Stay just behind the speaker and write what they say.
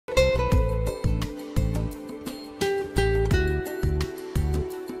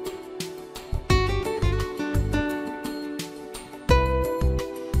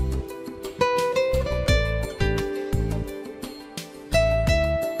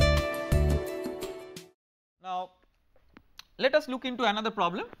let us look into another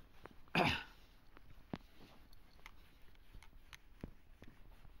problem.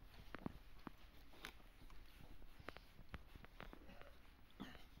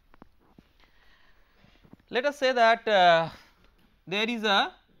 Let us say that there is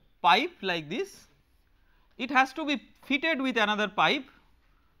a pipe like this, it has to be fitted with another pipe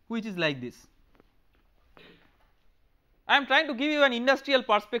which is like this. I am trying to give you an industrial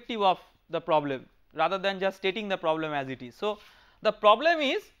perspective of the problem rather than just stating the problem as it is. So, the problem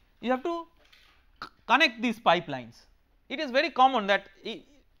is you have to connect these pipelines. It is very common that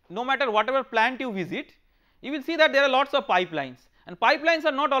no matter whatever plant you visit, you will see that there are lots of pipelines, and pipelines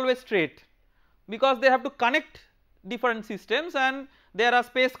are not always straight because they have to connect different systems and there are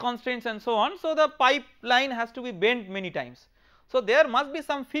space constraints and so on. So, the pipeline has to be bent many times. So, there must be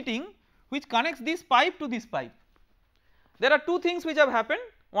some fitting which connects this pipe to this pipe. There are two things which have happened.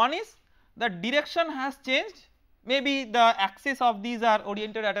 One is the direction has changed, maybe the axis of these are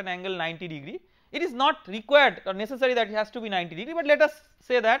oriented at an angle 90 degree. It is not required or necessary that it has to be 90 degree, but let us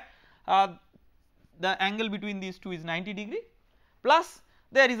say that the angle between these two is 90 degree, plus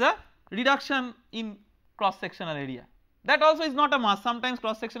there is a reduction in cross sectional area. That also is not a must, sometimes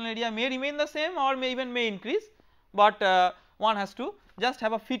cross sectional area may remain the same or may even may increase, but one has to just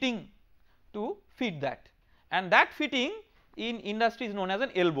have a fitting to fit that, and that fitting in industry is known as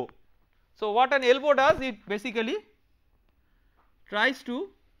an elbow. So, what an elbow does, it basically tries to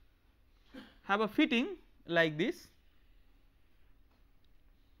have a fitting like this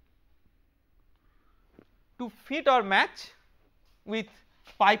to fit or match with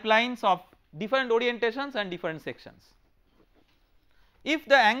pipelines of different orientations and different sections. If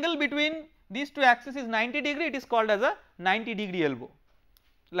the angle between these two axes is 90 degree, it is called as a 90 degree elbow,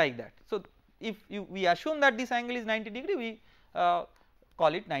 like that. So, if we assume that this angle is 90 degree, we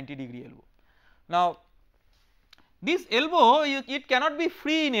call it 90 degree elbow. Now, this elbow it cannot be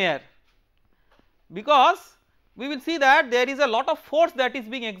free in air, because we will see that there is a lot of force that is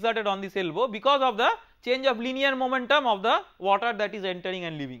being exerted on this elbow because of the change of linear momentum of the water that is entering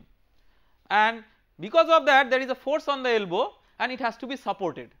and leaving, and because of that there is a force on the elbow and it has to be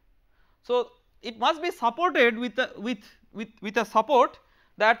supported. So, it must be supported with a support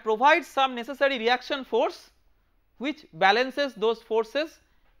that provides some necessary reaction force which balances those forces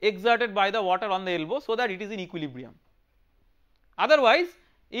exerted by the water on the elbow, so that it is in equilibrium. Otherwise,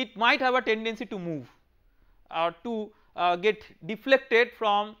 it might have a tendency to move or to get deflected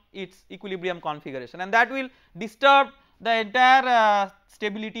from its equilibrium configuration, and that will disturb the entire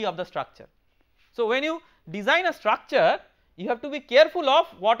stability of the structure. So, when you design a structure, you have to be careful of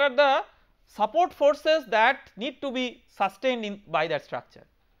what are the support forces that need to be sustained by that structure.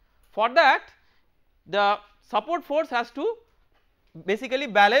 For that, the support force has to basically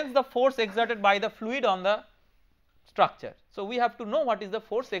balance the force exerted by the fluid on the structure. So, we have to know what is the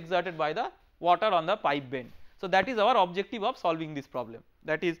force exerted by the water on the pipe bend. So, that is our objective of solving this problem,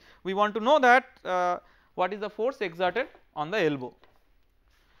 that is we want to know that what is the force exerted on the elbow.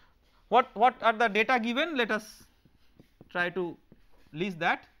 What are the data given? Let us try to list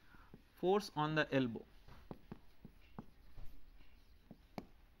that. Force on the elbow.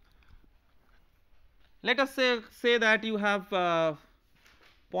 Let us say that you have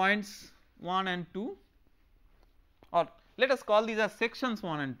points 1 and 2, or let us call these as sections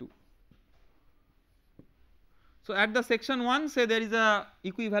 1 and 2. So, at the section 1, say there is a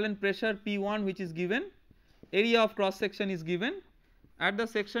equivalent pressure P1 which is given, area of cross section is given. At the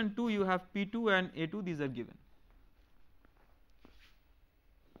section 2 you have P2 and A2, these are given.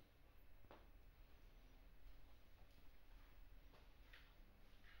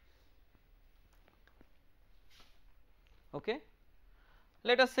 Okay.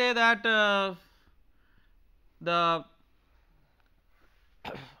 Let us say that the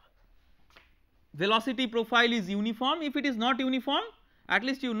velocity profile is uniform. If it is not uniform, at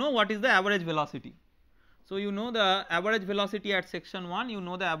least you know what is the average velocity. So, you know the average velocity at section 1, you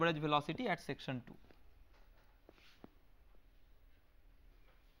know the average velocity at section 2.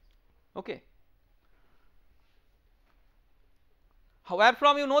 Okay. Where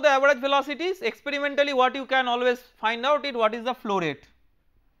from you know the average velocities? Experimentally, what you can always find out is what is the flow rate,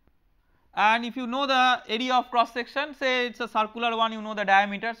 and if you know the area of cross section, say it is a circular one, you know the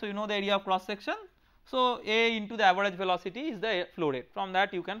diameter, so you know the area of cross section. So, A into the average velocity is the flow rate, from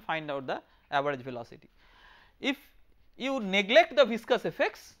that you can find out the average velocity. If you neglect the viscous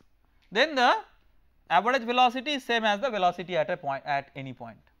effects, then the average velocity is same as the velocity at a point, at any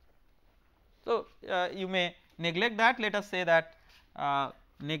point. So, you may neglect that. Let us say that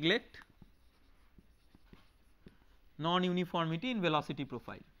neglect non-uniformity in velocity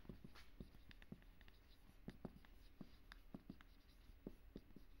profile.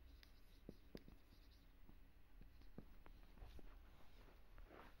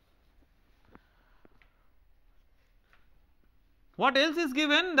 What else is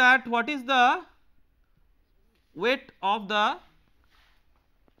given, that what is the weight of the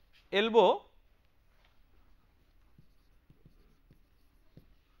elbow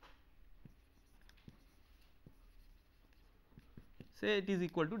say it is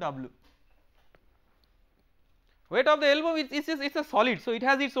equal to W. Weight of the elbow is a solid, so it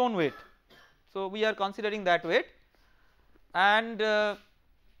has its own weight. So we are considering that weight, and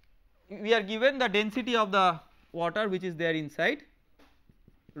we are given the density of the water which is there inside,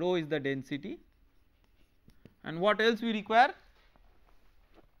 rho is the density, and what else we require?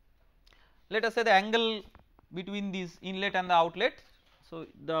 Let us say the angle between this inlet and the outlet. So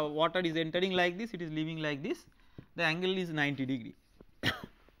the water is entering like this, it is leaving like this, the angle is 90 degree.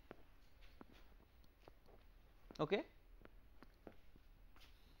 Okay.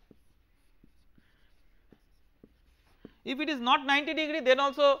 If it is not 90 degree, then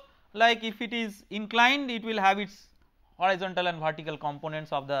also, like if it is inclined, it will have its horizontal and vertical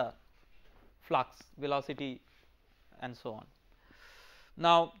components of the flux, velocity and so on.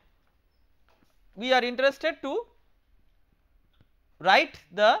 Now we are interested to write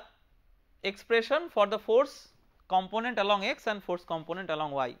the expression for the force component along x and force component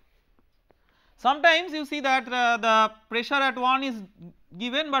along y. Sometimes you see that the pressure at 1 is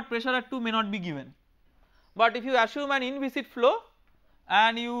given, but pressure at 2 may not be given. But if you assume an inviscid flow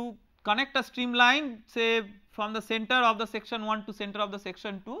and you connect a streamline, say from the center of the section 1 to center of the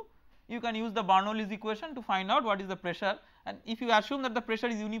section 2, you can use the Bernoulli's equation to find out what is the pressure, and if you assume that the pressure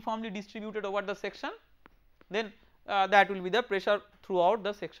is uniformly distributed over the section, then that will be the pressure throughout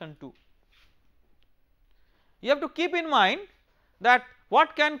the section 2. You have to keep in mind that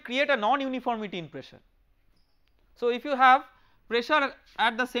what can create a non-uniformity in pressure. So if you have pressure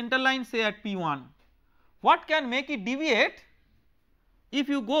at the center line, say at P1, what can make it deviate if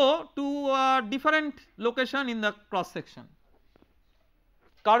you go to a different location in the cross section?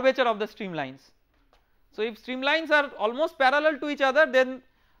 Curvature of the streamlines. So if streamlines are almost parallel to each other, then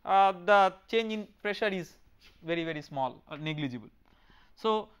the change in pressure is very small or negligible.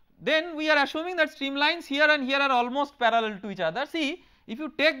 So then we are assuming that streamlines here and here are almost parallel to each other. See, if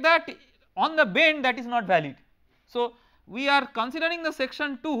you take that on the bend, that is not valid. So we are considering the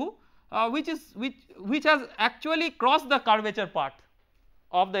section 2 which has actually crossed the curvature part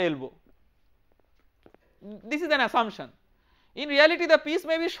of the elbow. This is an assumption. In reality the piece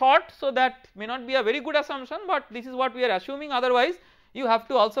may be short, so that may not be a very good assumption, but this is what we are assuming. Otherwise you have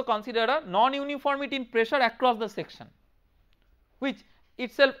to also consider a non-uniformity in pressure across the section, which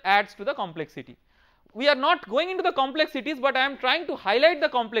itself adds to the complexity. We are not going into the complexities, but I am trying to highlight the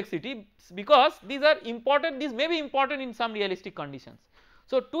complexity because these are important, these may be important in some realistic conditions.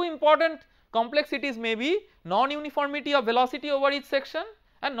 So two important complexities may be non-uniformity of velocity over each section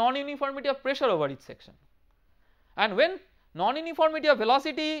and non-uniformity of pressure over each section. And when non-uniformity of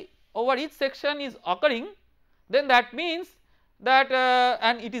velocity over each section is occurring, then that means that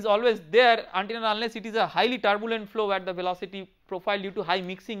and it is always there until and unless it is a highly turbulent flow where the velocity profile due to high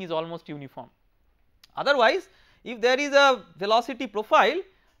mixing is almost uniform. Otherwise, if there is a velocity profile,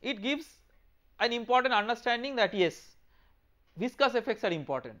 it gives an important understanding that yes, viscous effects are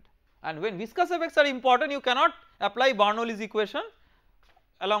important, and when viscous effects are important, you cannot apply Bernoulli's equation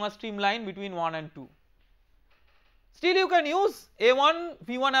along a streamline between 1 and 2. Still you can use A1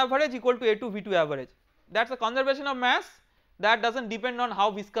 V1 average equal to A2 V2 average, that is a conservation of mass, that does not depend on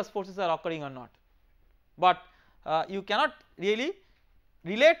how viscous forces are occurring or not, but you cannot really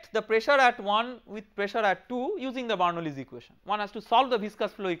relate the pressure at 1 with pressure at 2 using the Bernoulli's equation. One has to solve the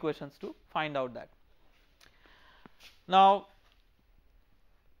viscous flow equations to find out that. Now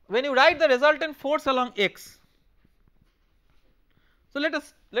when you write the resultant force along x, so let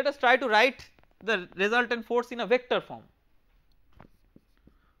us try to write the resultant force in a vector form.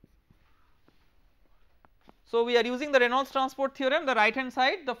 So we are using the Reynolds transport theorem, the right hand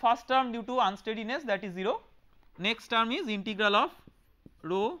side, the first term due to unsteadiness, that is 0, next term is integral of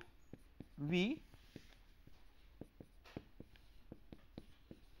rho v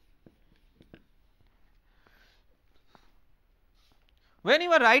when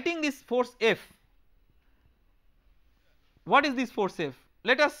you are writing this force F. What is this force F?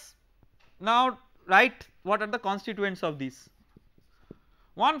 Let us now write what are the constituents of this.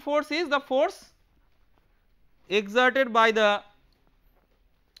 One force is the force exerted by the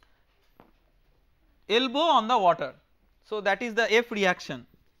elbow on the water, so that is the F reaction.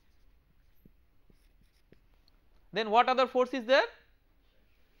 Then what other force is there?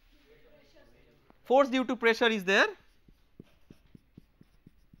 Force due to pressure is there,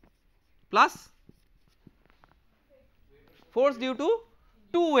 plus force due to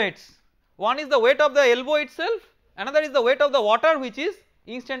two weights. One is the weight of the elbow itself another is the weight of the water which is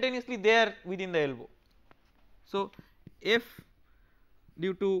instantaneously there within the elbow. So, F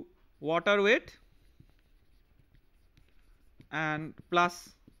due to water weight and plus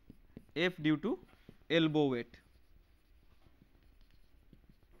F due to elbow weight.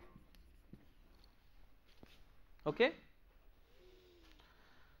 Okay.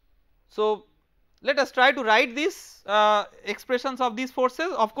 So, let us try to write these expressions of these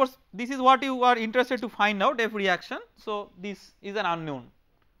forces. Of course, this is what you are interested to find out, F reaction. So, this is an unknown.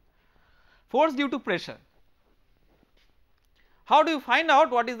 Force due to pressure. How do you find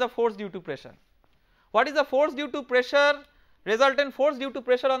out what is the force due to pressure? What is the force due to pressure, resultant force due to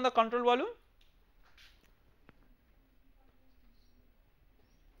pressure on the control volume?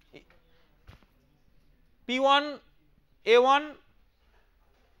 P1 A1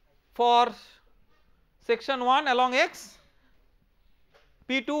 for section 1 along x,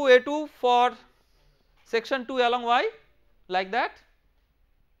 P2 A2 for section 2 along y, like that?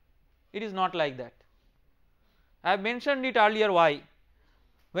 It is not like that. I have mentioned it earlier why.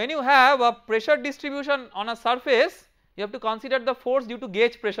 When you have a pressure distribution on a surface, you have to consider the force due to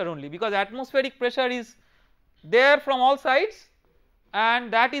gauge pressure only, because atmospheric pressure is there from all sides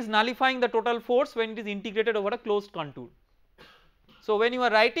and that is nullifying the total force when it is integrated over a closed contour. So, when you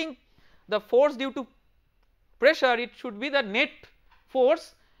are writing the force due to pressure, it should be the net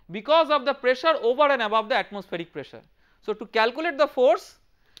force because of the pressure over and above the atmospheric pressure. So, to calculate the force,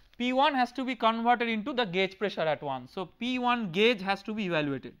 P1 has to be converted into the gauge pressure at once. So, P1 gauge has to be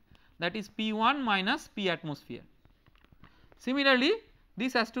evaluated, that is P1 minus P atmosphere. Similarly,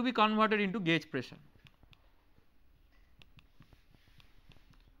 this has to be converted into gauge pressure.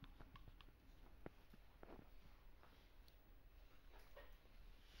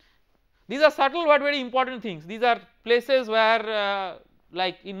 These are subtle but very important things. These are places where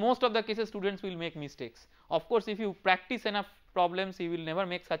like in most of the cases students will make mistakes. Of course, if you practice enough problems you will never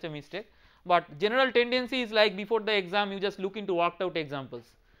make such a mistake, but general tendency is like before the exam you just look into worked out examples.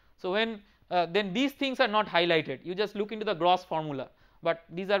 So, when then these things are not highlighted, you just look into the gross formula, but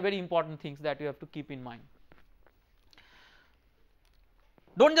these are very important things that you have to keep in mind.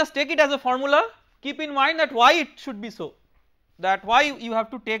 Do not just take it as a formula, keep in mind that why it should be so, that why you have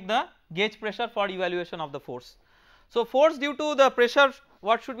to take the gauge pressure for evaluation of the force. So, force due to the pressure,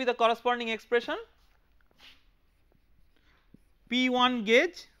 what should be the corresponding expression? P1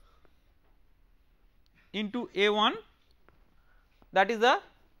 gauge into A1, that is the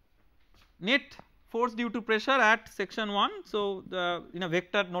net force due to pressure at section 1. So, the in a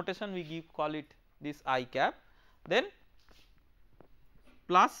vector notation we call it this I cap, then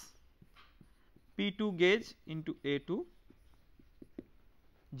plus P2 gauge into A2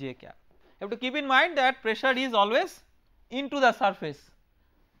 J cap. You have to keep in mind that pressure is always into the surface,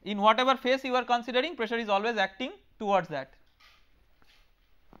 in whatever phase you are considering pressure is always acting towards that.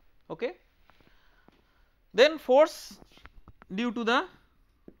 Okay. Then force due to the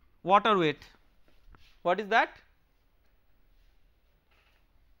water weight, what is that?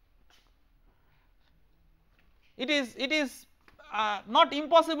 It is not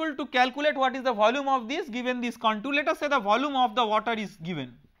impossible to calculate what is the volume of this given this contour. Let us say the volume of the water is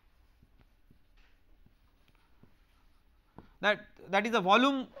given, that is the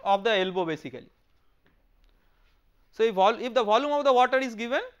volume of the elbow basically. So, if the volume of the water is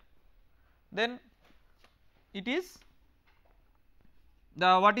given, then it is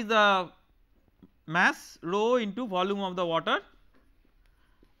the what is the mass rho into volume of the water,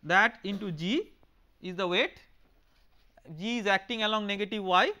 that into g is the weight, g is acting along negative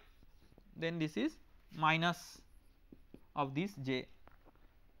y, then this is minus of this j,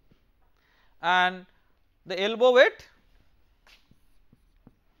 and the elbow weight,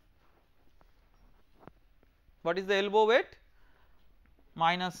 what is the elbow weight?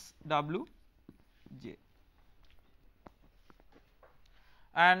 Minus w j,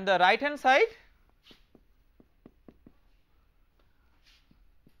 and the right hand side,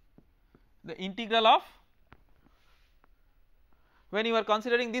 the integral of, when you are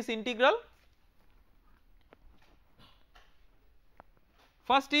considering this integral,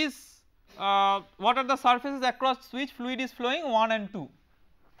 first is what are the surfaces across which fluid is flowing, 1 and 2.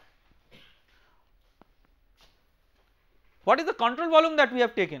 What is the control volume that we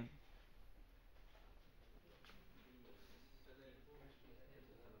have taken?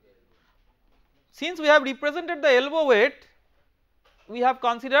 Since we have represented the elbow weight, we have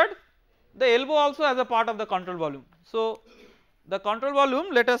considered the elbow also as a part of the control volume. So, the control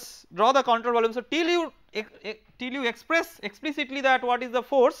volume, let us draw the control volume. So, till you express explicitly that what is the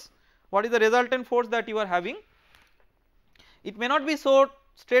force, what is the resultant force that you are having, it may not be so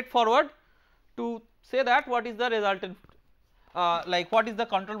straightforward to say that what is the resultant like what is the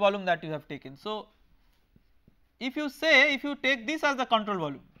control volume that you have taken. So, if you say if you take this as the control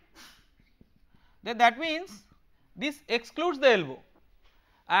volume, then that means this excludes the elbow,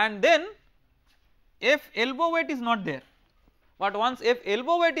 and then if elbow weight is not there, but once if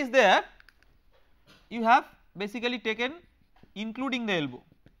elbow weight is there, you have basically taken including the elbow.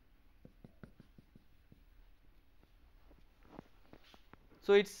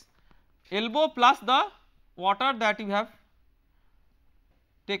 So, it is elbow plus the water that you have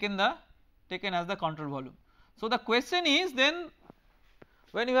taken as the control volume. So, the question is then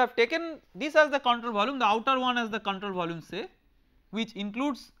when you have taken this as the control volume, the outer one as the control volume say, which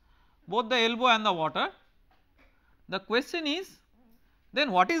includes both the elbow and the water, the question is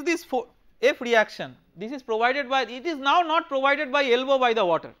then what is this F reaction? This is provided by, it is now not provided by elbow by the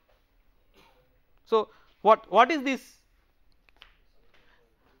water. So, what is this?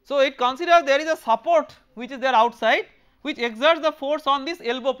 So, it considers there is a support which is there outside, which exerts the force on this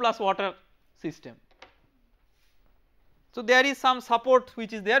elbow plus water system. So, there is some support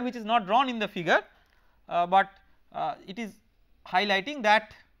which is there, which is not drawn in the figure, but it is highlighting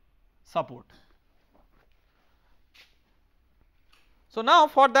that support. So, now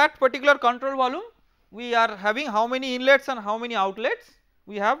for that particular control volume we are having how many inlets and how many outlets?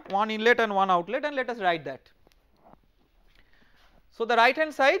 We have one inlet and one outlet, and let us write that. So, the right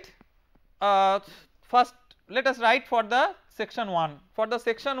hand side first let us write for the section 1. For the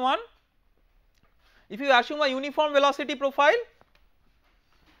section 1, if you assume a uniform velocity profile,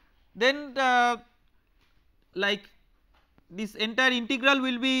 then like this entire integral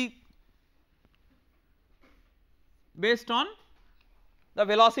will be based on the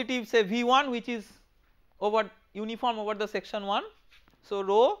velocity say V1, which is over uniform over the section 1. So,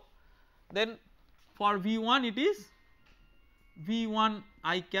 rho, then for V1 it is V1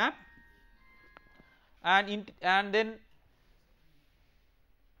 I cap, and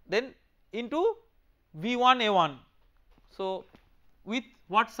then into V1 A1. So, with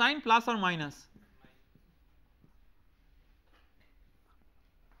what sign, plus or minus?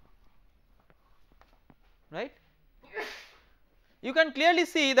 Right. You can clearly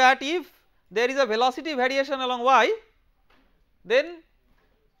see that if there is a velocity variation along y, then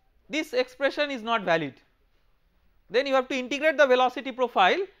this expression is not valid. Then you have to integrate the velocity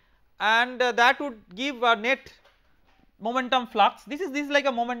profile, and that would give a net momentum flux. This is like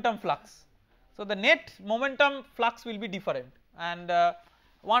a momentum flux. So, the net momentum flux will be different, and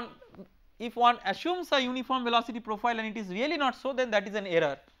if one assumes a uniform velocity profile and it is really not so, then that is an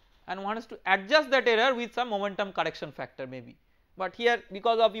error, and one has to adjust that error with some momentum correction factor maybe, but here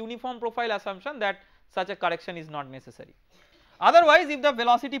because of uniform profile assumption that such a correction is not necessary. Otherwise, if the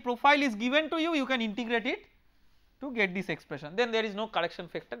velocity profile is given to you, you can integrate it to get this expression, then there is no correction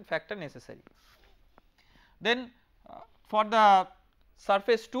factor necessary. Then for the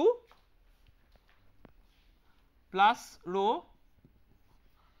surface 2 plus rho,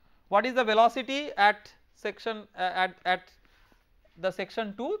 what is the velocity at section at the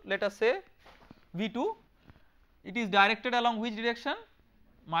section 2, let us say V2, it is directed along which direction?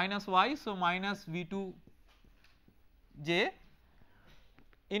 Minus y, so minus V2 j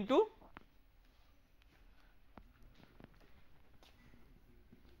into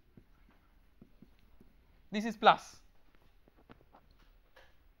this is plus.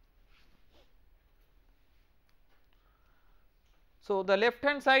 So, the left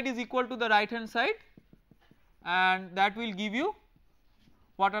hand side is equal to the right hand side, and that will give you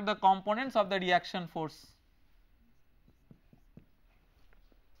what are the components of the reaction force.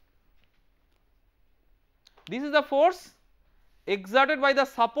 This is the force exerted by the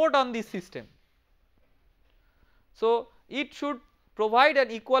support on this system. So, it should provide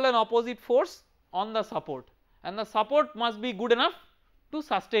an equal and opposite force on the support, and the support must be good enough to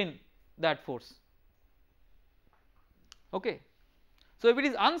sustain that force. Okay. So, if it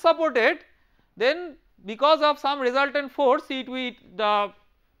is unsupported, then because of some resultant force the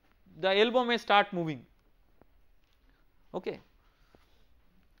elbow may start moving. Okay.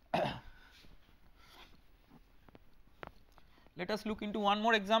 Let us look into one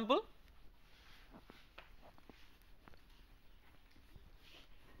more example.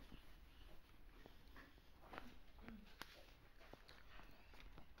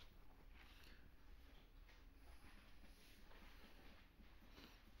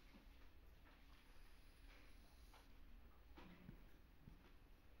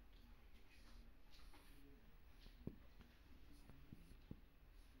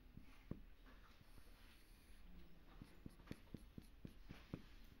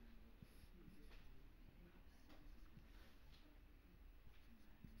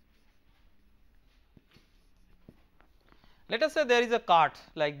 let us say there is a cart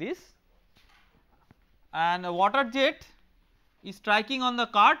like this and a water jet is striking on the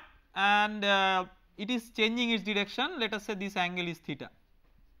cart and it is changing its direction. Let us say this angle is theta.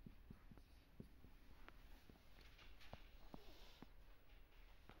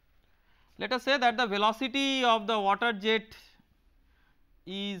 Let us say that the velocity of the water jet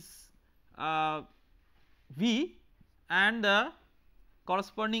is v and the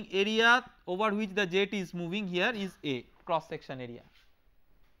corresponding area over which the jet is moving here is A, cross section area.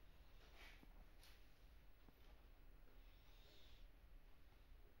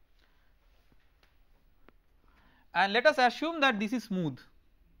 And let us assume that this is smooth.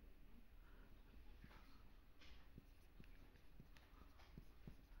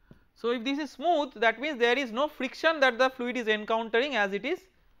 So, if this is smooth, that means there is no friction that the fluid is encountering as it is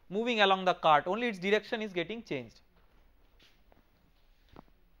moving along the cart, only its direction is getting changed.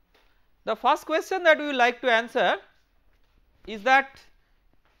 The first question that we would like to answer is that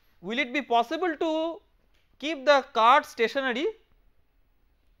will it be possible to keep the cart stationary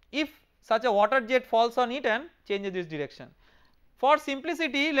if such a water jet falls on it and changes its direction. For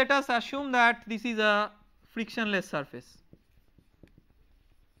simplicity, let us assume that this is a frictionless surface.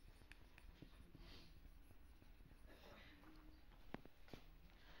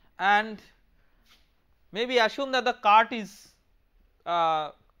 And maybe assume that the cart is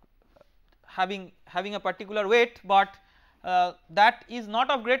having a particular weight, but that is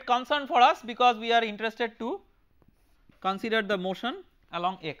not of great concern for us because we are interested to consider the motion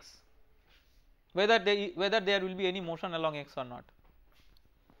along x, whether there will be any motion along x or not.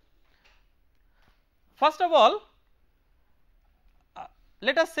 First of all,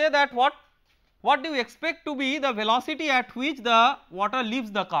 let us say that what do you expect to be the velocity at which the water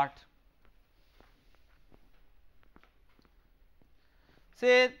leaves the cart?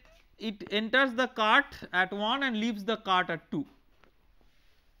 Say it enters the cart at 1 and leaves the cart at 2.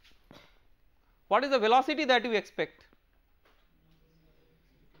 What is the velocity that you expect?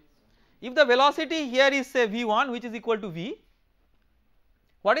 If the velocity here is say v1 which is equal to v,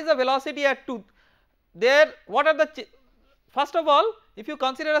 what is the velocity at 2? There what are the first of all, if you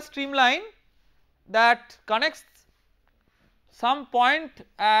consider a streamline that connects some point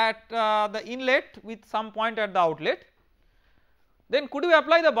at the inlet with some point at the outlet, then could we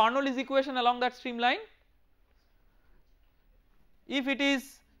apply the Bernoulli's equation along that streamline? If it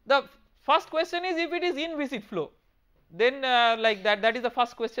is, the first question is if it is inviscid flow, then like that is the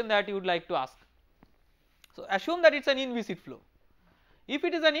first question that you would like to ask. So assume that it is an inviscid flow. If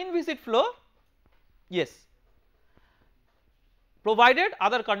it is an inviscid flow, yes, provided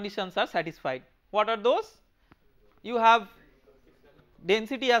other conditions are satisfied. What are those? You have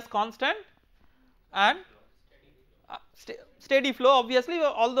density as constant and steady flow, obviously,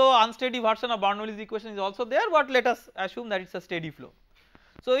 although unsteady version of Bernoulli's equation is also there, but let us assume that it is a steady flow.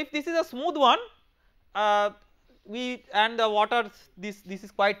 So if this is a smooth one, and the water this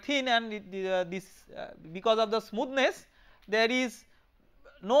is quite thin and because of the smoothness there is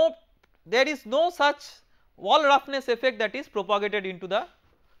no such wall roughness effect that is propagated into the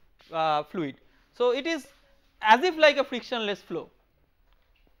fluid. So it is as if like a frictionless flow,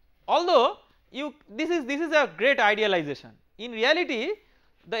 although this is a great idealization. In reality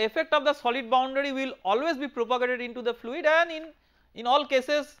the effect of the solid boundary will always be propagated into the fluid, and in all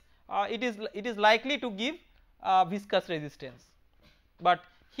cases it is likely to give viscous resistance, but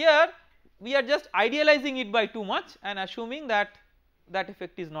here we are just idealizing it by too much and assuming that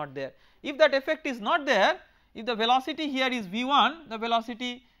effect is not there. If that effect is not there, if the velocity here is v1, the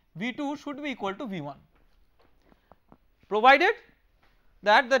velocity v2 should be equal to v1, provided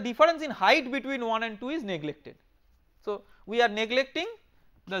that the difference in height between 1 and 2 is neglected. So we are neglecting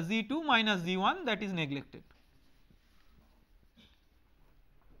the z2 minus z1, that is neglected.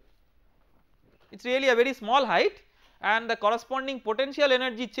 It is really a very small height and the corresponding potential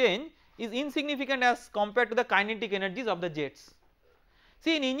energy change is insignificant as compared to the kinetic energies of the jets.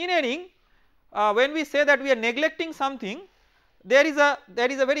 See, in engineering when we say that we are neglecting something, there is a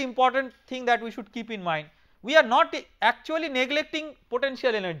very important thing that we should keep in mind. We are not actually neglecting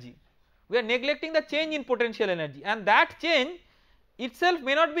potential energy, we are neglecting the change in potential energy, and that change itself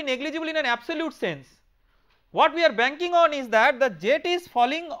may not be negligible in an absolute sense. What we are banking on is that the jet is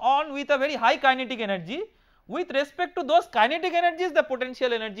falling on with a very high kinetic energy, with respect to those kinetic energies the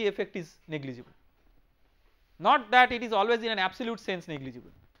potential energy effect is negligible, not that it is always in an absolute sense negligible.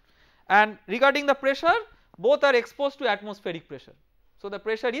 And regarding the pressure, both are exposed to atmospheric pressure. So the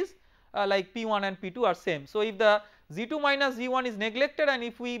pressure is like P1 and P2 are same. So if the Z2 minus Z1 is neglected and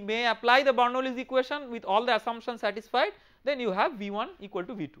if we may apply the Bernoulli's equation with all the assumptions satisfied, then you have V1 equal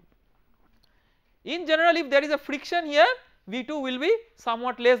to V2. In general, if there is a friction here, V2 will be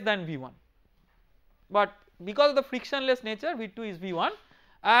somewhat less than V1, but because of the frictionless nature V2 is V1,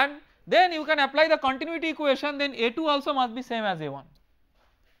 and then you can apply the continuity equation, then A2 also must be same as A1.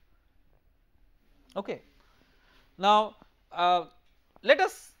 Okay. Now let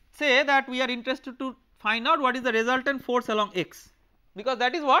us say that we are interested to find out what is the resultant force along x, because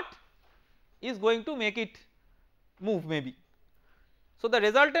that is what is going to make it move maybe. So the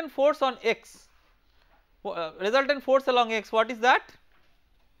resultant force on x, resultant force along x, what is that?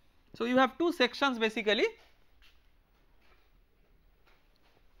 So you have two sections basically.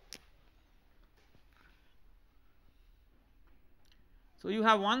 So you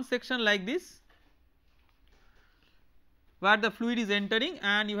have one section like this where the fluid is entering,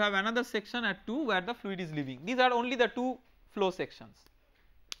 and you have another section at 2 where the fluid is leaving. These are only the two flow sections.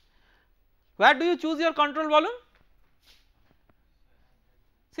 Where do you choose your control volume?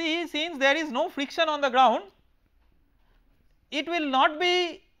 See, since there is no friction on the ground, it will not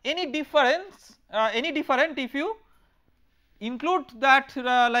be any different if you include that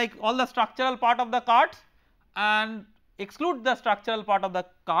like all the structural part of the cart and exclude the structural part of the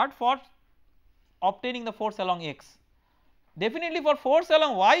cart for obtaining the force along x. Definitely for force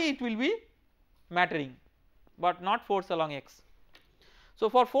along y it will be mattering, but not force along x. So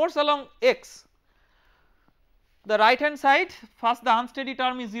for force along x, the right hand side, first the unsteady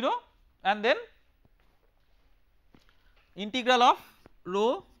term is 0, and then integral of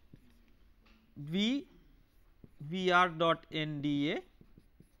rho v vr dot n dA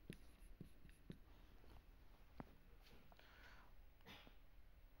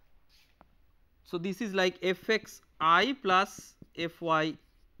so this is like fxi plus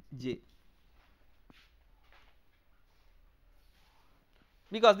fyj.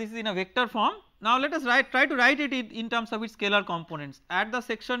 Because this is in a vector form. Now let us try to write it in terms of its scalar components. At the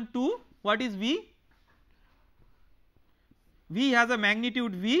section 2, what is v? V has a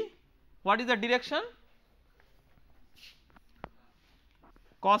magnitude v. What is the direction?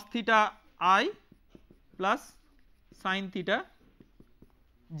 Cos theta I plus sin theta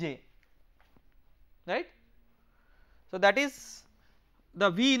j, right. So that is the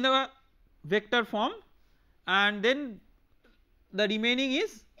v in the vector form, and then the remaining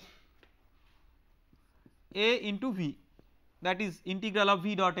is a into v, that is integral of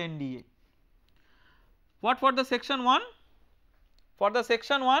v dot n dA. What for the section 1? For the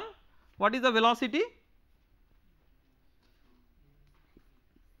section 1, what is the velocity?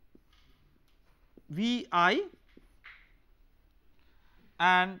 Vi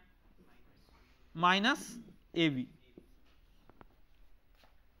and minus Av.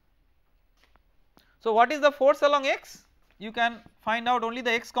 So what is the force along x? You can find out only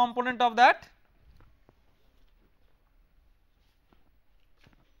the x component of that.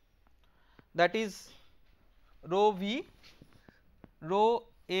 That is rho v rho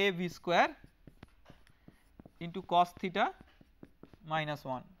a v square into cos theta minus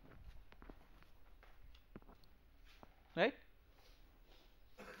 1, right.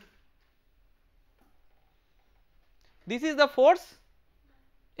 This is the force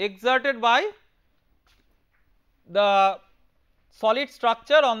exerted by the solid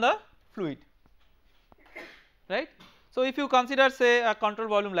structure on the fluid, right. So if you consider say a control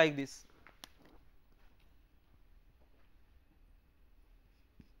volume like this,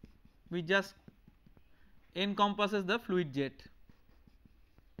 which just encompasses the fluid jet.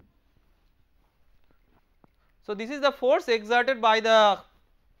 So this is the force exerted by the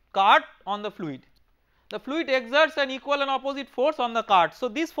cart on the fluid. The fluid exerts an equal and opposite force on the cart. So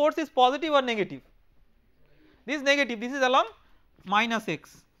this force is positive or negative? This is negative, this is along minus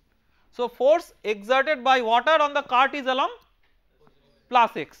x. So force exerted by water on the cart is along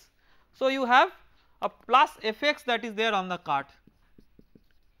plus x. So you have a plus fx that is there on the cart,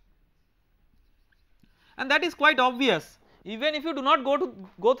 and that is quite obvious. Even if you do not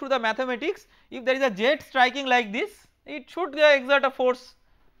go through the mathematics, if there is a jet striking like this, it should exert a force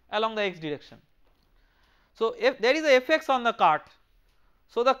along the x direction. So if there is a fx on the cart,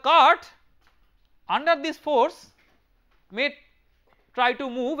 so the cart under this force may try to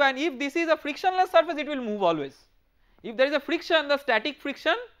move, and if this is a frictionless surface it will move always. If there is a friction, the static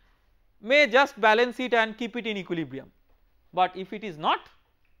friction may just balance it and keep it in equilibrium, but if it is not,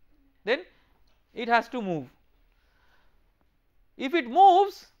 then it has to move. If it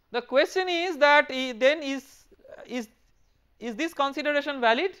moves, the question is that then is this consideration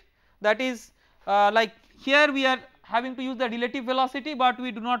valid, that is like here we are having to use the relative velocity, but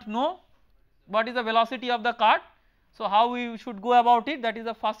we do not know what is the velocity of the cart. So how we should go about it, that is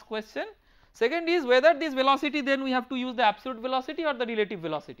the first question. Second is whether this velocity then we have to use the absolute velocity or the relative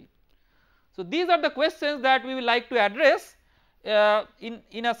velocity. So these are the questions that we will like to address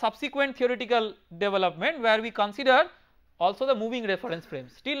in a subsequent theoretical development where we consider also the moving reference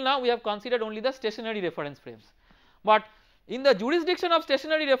frames. Till now we have considered only the stationary reference frames, but in the jurisdiction of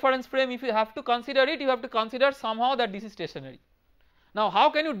stationary reference frame, if you have to consider it, you have to consider somehow that this is stationary. Now how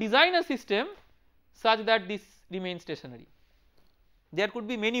can you design a system such that this remains stationary? There could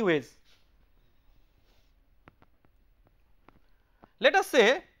be many ways. Let us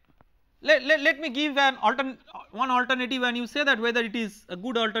say, let me give one alternative and you say that whether it is a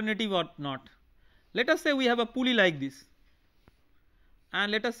good alternative or not. Let us say we have a pulley like this,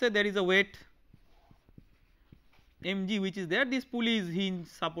 and let us say there is a weight mg which is there, this pulley is hinge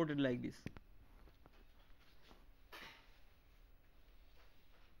supported like this.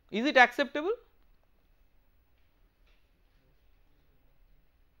 Is it acceptable?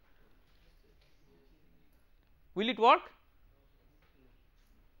 Will it work?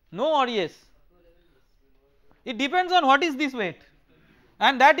 No or yes? It depends on what is this weight,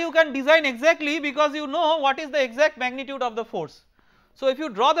 and that you can design exactly because you know what is the exact magnitude of the force. So if you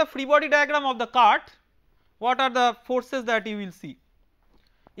draw the free body diagram of the cart, what are the forces that you will see?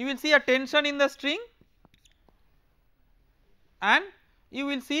 You will see a tension in the string and you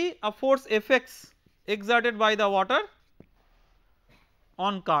will see a force Fx exerted by the water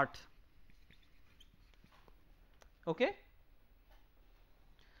on cart. Okay.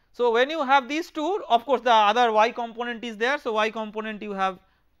 So when you have these two, of course the other y component is there, so y component you have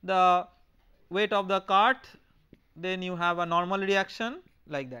the weight of the cart, then you have a normal reaction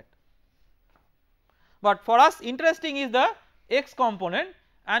like that. But for us interesting is the x component,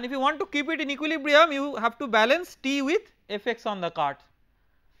 and if you want to keep it in equilibrium you have to balance T with Fx on the cart,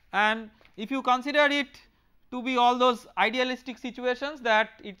 and if you consider it to be all those idealistic situations that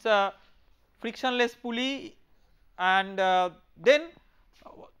it is a frictionless pulley, and then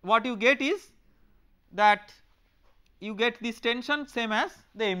what you get is that you get this tension same as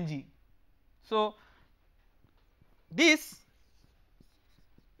the mg. So this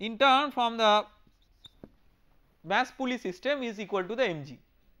in turn from the mass pulley system is equal to the mg.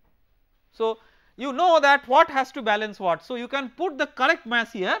 So you know that what has to balance what, so you can put the correct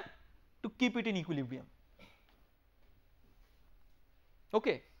mass here to keep it in equilibrium.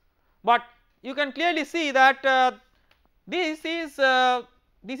 Okay, but you can clearly see that this is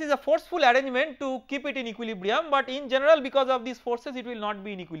a forceful arrangement to keep it in equilibrium, but in general because of these forces it will not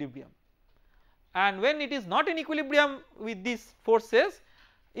be in equilibrium, and when it is not in equilibrium with these forces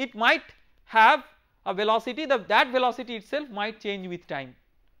it might have a velocity, that velocity itself might change with time.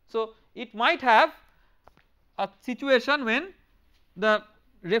 So it might have a situation when the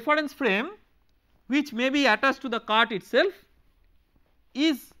reference frame which may be attached to the cart itself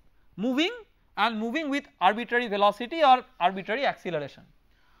is moving and moving with arbitrary velocity or arbitrary acceleration.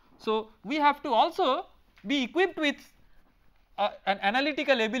 So we have to also be equipped with an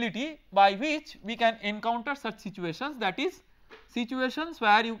analytical ability by which we can encounter such situations, that is situations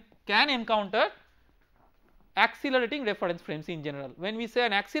where you can encounter accelerating reference frames in general. When we say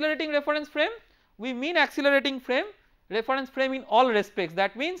an accelerating reference frame, we mean accelerating frame, reference frame in all respects.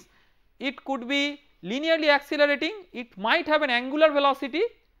 That means it could be linearly accelerating, it might have an angular velocity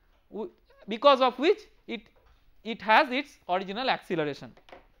because of which it has its original acceleration.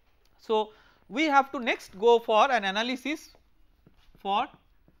 So we have to next go for an analysis for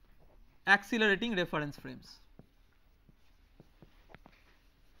accelerating reference frames.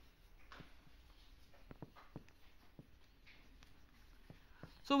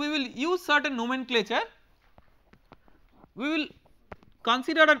 So we will use certain nomenclature. We will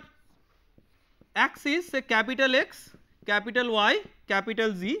consider an axis, say capital X, capital Y,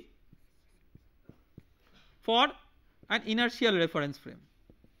 capital Z for an inertial reference frame,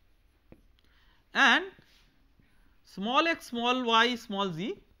 and small x, small y, small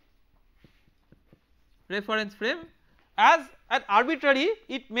z reference frame as an arbitrary,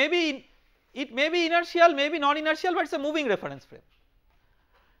 it may be inertial, may be non inertial, but it is a moving reference frame.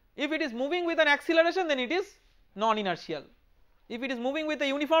 If it is moving with an acceleration, then it is non inertial. If it is moving with a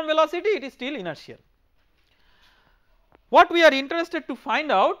uniform velocity, it is still inertial. What we are interested to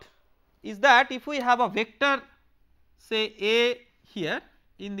find out is that if we have a vector say A here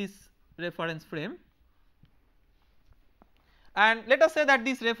in this reference frame, and let us say that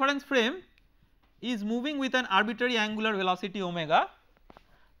this reference frame is moving with an arbitrary angular velocity omega,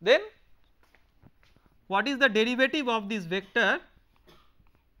 then what is the derivative of this vector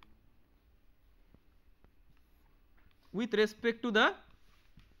with respect to the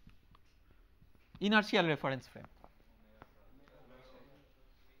inertial reference frame?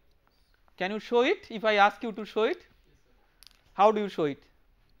 Can you show it? If I ask you to show it, how do you show it?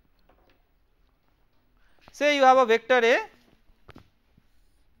 Say you have a vector A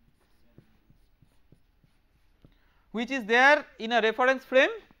which is there in a reference frame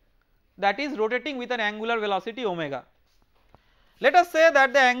that is rotating with an angular velocity omega. Let us say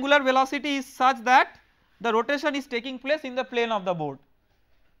that the angular velocity is such that the rotation is taking place in the plane of the board.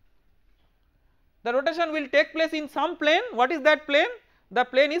 The rotation will take place in some plane. What is that plane? The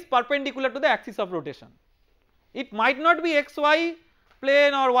plane is perpendicular to the axis of rotation. It might not be xy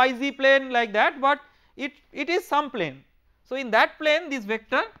plane or yz plane like that, but it is some plane. So in that plane this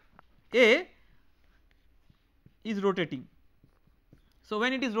vector A is rotating. So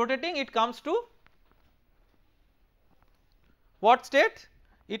when it is rotating, it comes to what state?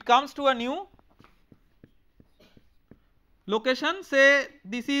 It comes to a new location, say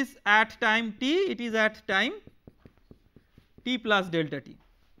this is at time t, it is at time t plus delta t.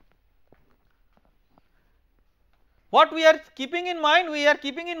 What we are keeping in mind? We are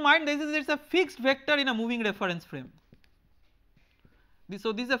keeping in mind this is a fixed vector in a moving reference frame.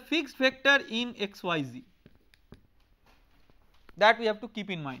 So this is a fixed vector in xyz, that we have to keep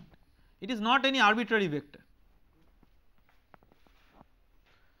in mind. It is not any arbitrary vector.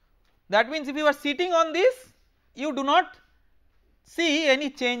 That means if you are sitting on this, you do not see any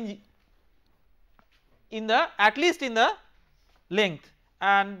change in the, at least in the length,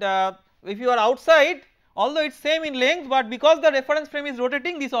 and if you are outside, although it is same in length, but because the reference frame is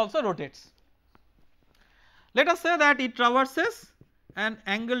rotating, this also rotates. Let us say that it traverses an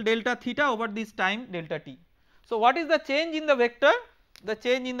angle delta theta over this time delta t. So what is the change in the vector? The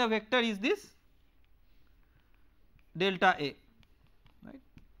change in the vector is this delta A, right.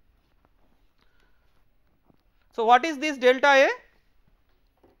 So what is this delta A?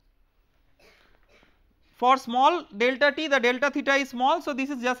 For small delta t, the delta theta is small, so this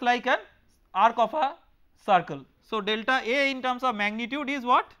is just like an arc of a circle. So delta A in terms of magnitude is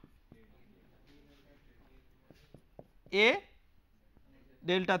what? A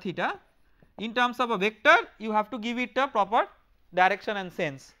delta theta. In terms of a vector, you have to give it a proper direction and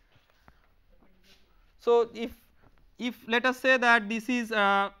sense. So if let us say that this is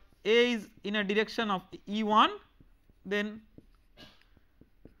A is in a direction of E1, then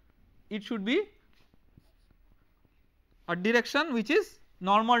it should be a direction which is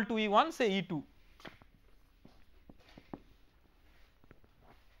normal to E1, say E2.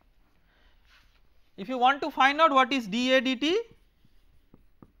 If you want to find out what is dA dt,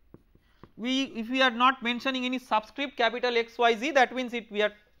 if we are not mentioning any subscript capital XYZ, that means we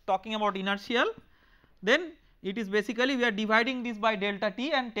are talking about inertial, then it is basically we are dividing this by delta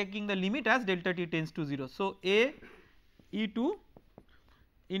t and taking the limit as delta t tends to 0. So A E2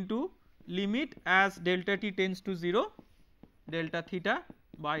 into limit as delta t tends to 0 delta theta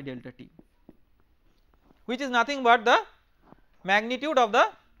by delta t, which is nothing but the magnitude of the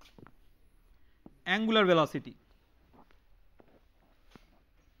angular velocity.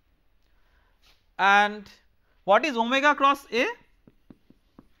 And what is omega cross A?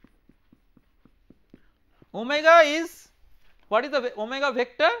 Omega is, what is the omega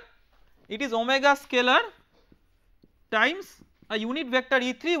vector? It is omega scalar times a unit vector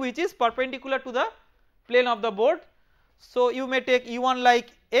E3 which is perpendicular to the plane of the board. So you may take E1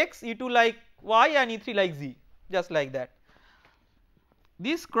 like x, E2 like y and E3 like z, just like that.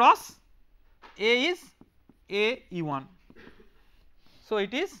 This cross A is A E1, so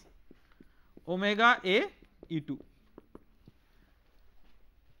it is omega A E2.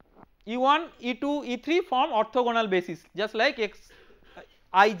 E1, E2, E3 form orthogonal basis just like x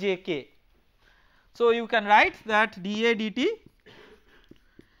I j k. So you can write that dA dt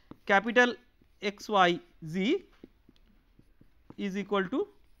capital X y z is equal to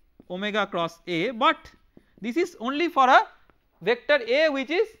omega cross A, but this is only for a vector A which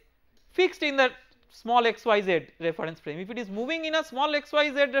is fixed in the small xyz reference frame. If it is moving in a small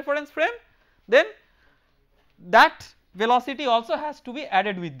xyz reference frame, then that velocity also has to be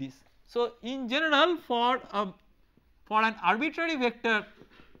added with this. So in general, for an arbitrary vector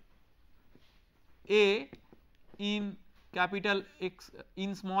A in capital X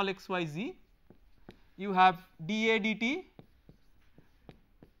in small xyz, you have dA dt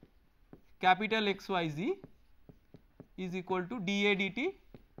capital XYZ is equal to dA dt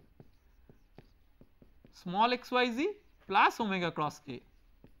small xyz plus omega cross A.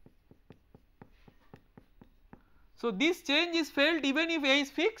 So this change is felt even if A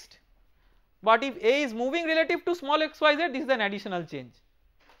is fixed, but if A is moving relative to small xyz, this is an additional change.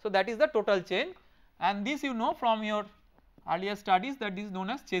 So that is the total change, and this you know from your earlier studies that this is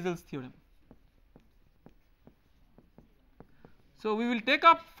known as Chesel's theorem. So we will take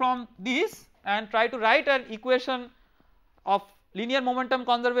up from this and try to write an equation of linear momentum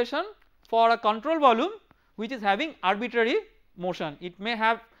conservation for a control volume which is having arbitrary motion. It may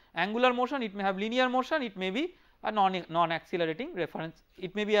have angular motion, it may have linear motion, it may be a non accelerating reference,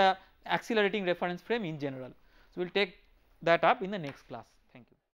 it may be a accelerating reference frame in general. So, we will take that up in the next class.